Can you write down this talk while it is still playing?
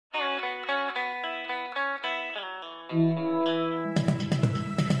You're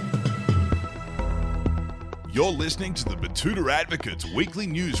listening to the Batuta Advocate's weekly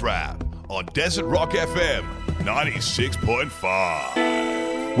news wrap on Desert Rock FM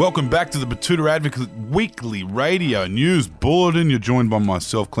 96.5. Welcome back to the Batuta Advocate weekly radio news bulletin. You're joined by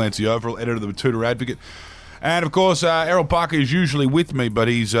myself, Clancy Overall, editor of the Batuta Advocate. And, of course, Errol Parker is usually with me, but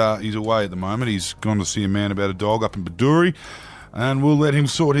he's away at the moment. He's gone to see a man about a dog up in Baduri, and we'll let him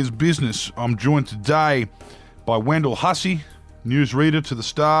sort his business. I'm joined today by Wendell Hussey, newsreader to the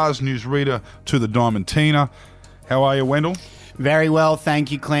Stars, newsreader to the Diamantina. How are you, Wendell? Very well,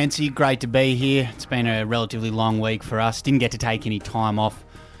 thank you, Clancy. Great to be here. It's been a relatively long week for us. Didn't get to take any time off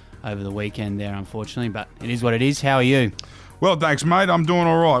over the weekend there, unfortunately, but it is what it is. How are you? Well, thanks, mate. I'm doing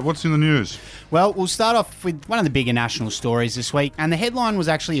all right. What's in the news? Well, we'll start off with one of the bigger national stories this week, and the headline was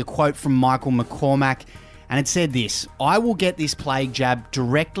actually a quote from Michael McCormack, and it said this: "I will get this plague jab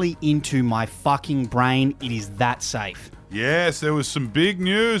directly into my fucking brain. It is that safe." Yes, there was some big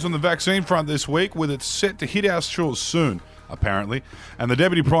news on the vaccine front this week, with it set to hit our shores soon, apparently. And the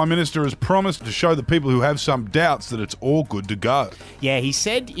Deputy Prime Minister has promised to show the people who have some doubts that it's all good to go. Yeah, he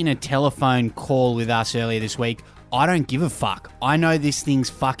said in a telephone call with us earlier this week, "I don't give a fuck. I know this thing's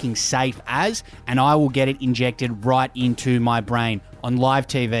fucking safe as, and I will get it injected right into my brain on live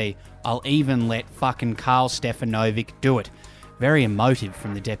TV. I'll even let fucking Karl Stefanovic do it." Very emotive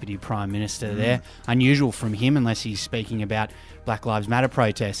from the Deputy Prime Minister there. Unusual from him, unless he's speaking about Black Lives Matter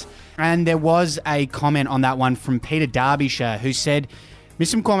protests. And there was a comment on that one from Peter Derbyshire, who said,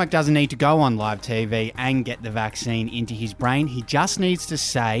 "Mr. McCormack doesn't need to go on live TV and get the vaccine into his brain. He just needs to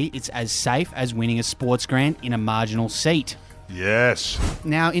say it's as safe as winning a sports grant in a marginal seat." Yes.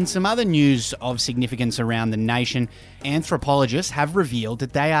 Now, in some other news of significance around the nation, anthropologists have revealed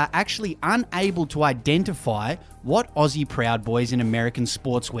that they are actually unable to identify what Aussie Proud Boys in American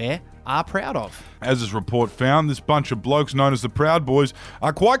sportswear are proud of. As this report found, this bunch of blokes known as the Proud Boys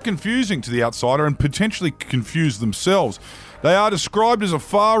are quite confusing to the outsider and potentially confuse themselves. They are described as a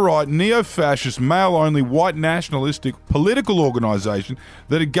far-right, neo-fascist, male-only, white nationalistic political organisation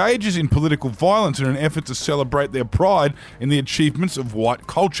that engages in political violence in an effort to celebrate their pride in the achievements of white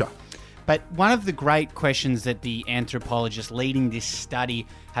culture. But one of the great questions that the anthropologists leading this study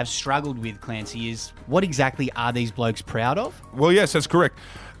have struggled with, Clancy, is what exactly are these blokes proud of? Well, yes, that's correct.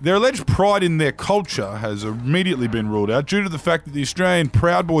 Their alleged pride in their culture has immediately been ruled out due to the fact that the Australian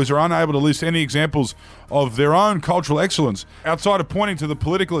Proud Boys are unable to list any examples of their own cultural excellence outside of pointing to the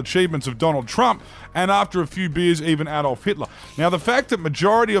political achievements of Donald Trump and, after a few beers, even Adolf Hitler. Now, the fact that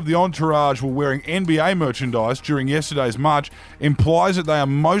majority of the entourage were wearing NBA merchandise during yesterday's march implies that they are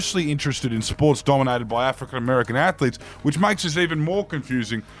mostly interested in sports dominated by African-American athletes, which makes this even more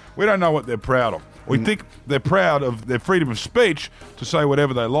confusing. We don't know what they're proud of. We think they're proud of their freedom of speech to say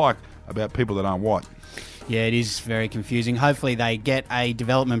whatever they like about people that aren't white. Yeah, it is very confusing. Hopefully they get a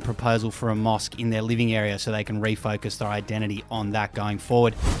development proposal for a mosque in their living area so they can refocus their identity on that going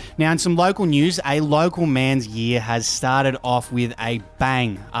forward. Now, in some local news, a local man's year has started off with a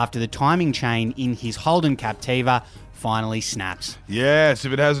bang after the timing chain in his Holden Captiva finally snaps. Yes,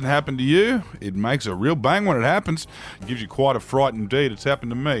 if it hasn't happened to you, it makes a real bang when it happens. It gives you quite a fright indeed. It's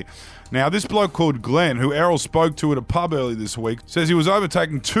happened to me. Now, this bloke called Glenn, who Errol spoke to at a pub early this week, says he was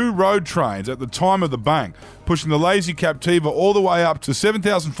overtaking 2 road trains at the time of the bang, pushing the lazy Captiva all the way up to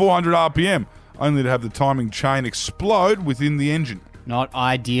 7,400 RPM, only to have the timing chain explode within the engine. Not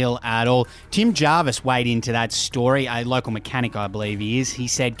ideal at all. Tim Jarvis weighed into that story, a local mechanic I believe he is. He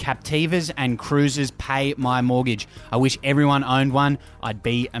said, "Captivas and cruisers pay my mortgage. I wish everyone owned one. I'd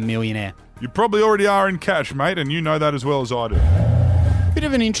be a millionaire." You probably already are in cash, mate, and you know that as well as I do. Bit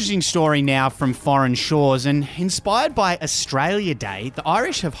of an interesting story now from foreign shores, and inspired by Australia Day, the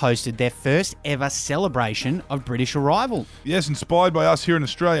Irish have hosted their first ever celebration of British arrival. Yes, inspired by us here in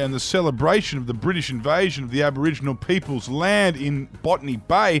Australia and the celebration of the British invasion of the Aboriginal people's land in Botany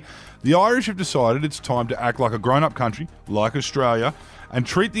Bay, the Irish have decided it's time to act like a grown-up country, like Australia, and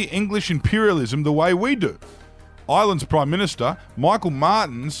treat the English imperialism the way we do. Ireland's Prime Minister, Michael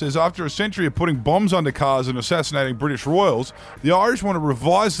Martin, says after a century of putting bombs under cars and assassinating British royals, the Irish want to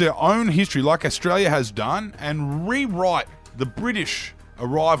revise their own history like Australia has done and rewrite the British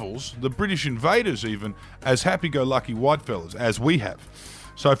arrivals, the British invaders even, as happy-go-lucky whitefellas, as we have.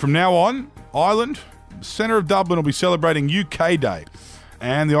 So from now on, Ireland, the centre of Dublin, will be celebrating UK Day.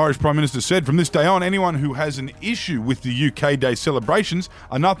 And the Irish Prime Minister said, from this day on, anyone who has an issue with the UK Day celebrations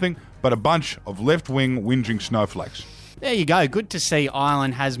are nothing but a bunch of left-wing whinging snowflakes. There you go. Good to see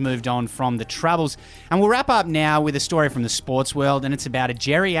Ireland has moved on from the troubles. And we'll wrap up now with a story from the sports world, and it's about a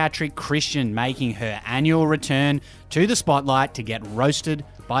geriatric Christian making her annual return to the spotlight to get roasted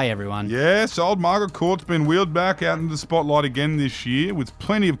Bye, everyone. Yes, old Margaret Court's been wheeled back out into the spotlight again this year, with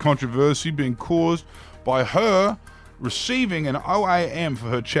plenty of controversy being caused by her receiving an OAM for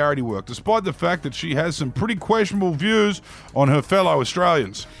her charity work, despite the fact that she has some pretty questionable views on her fellow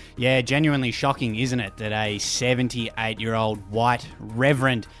Australians. Yeah, genuinely shocking, isn't it, that a 78-year-old white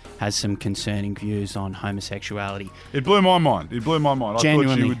reverend has some concerning views on homosexuality. It blew my mind. It blew my mind. I thought she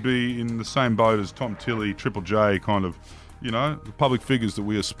Genuinely. would be in the same boat as Tom Tilley, Triple J, kind of, the public figures that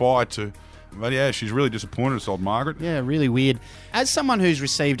we aspire to. But yeah, she's really disappointed us, old Margaret. Yeah, really weird. As someone who's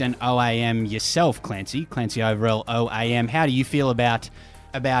received an OAM yourself, Clancy Overell OAM, how do you feel about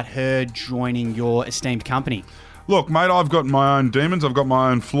her joining your esteemed company? Look, mate, I've got my own demons, I've got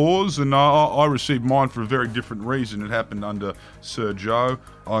my own flaws, and I received mine for a very different reason. It happened under Sir Joe.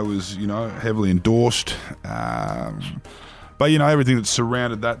 I was, heavily endorsed. But, everything that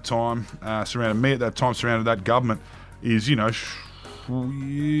surrounded that time, surrounded me at that time, surrounded that government is,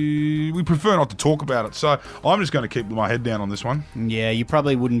 we prefer not to talk about it. So I'm just going to keep my head down on this one. Yeah, you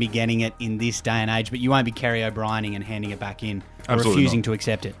probably wouldn't be getting it in this day and age, but you won't be Kerry O'Briening and handing it back in or Absolutely refusing not. to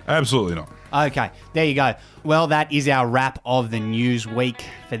accept it. Absolutely not. Okay, there you go. Well, that is our wrap of the news week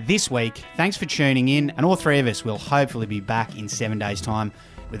for this week. Thanks for tuning in, and all three of us will hopefully be back in 7 days' time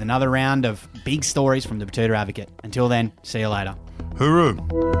with another round of big stories from the Batuta Advocate. Until then, see you later.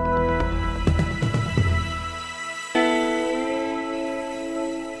 Hooroo.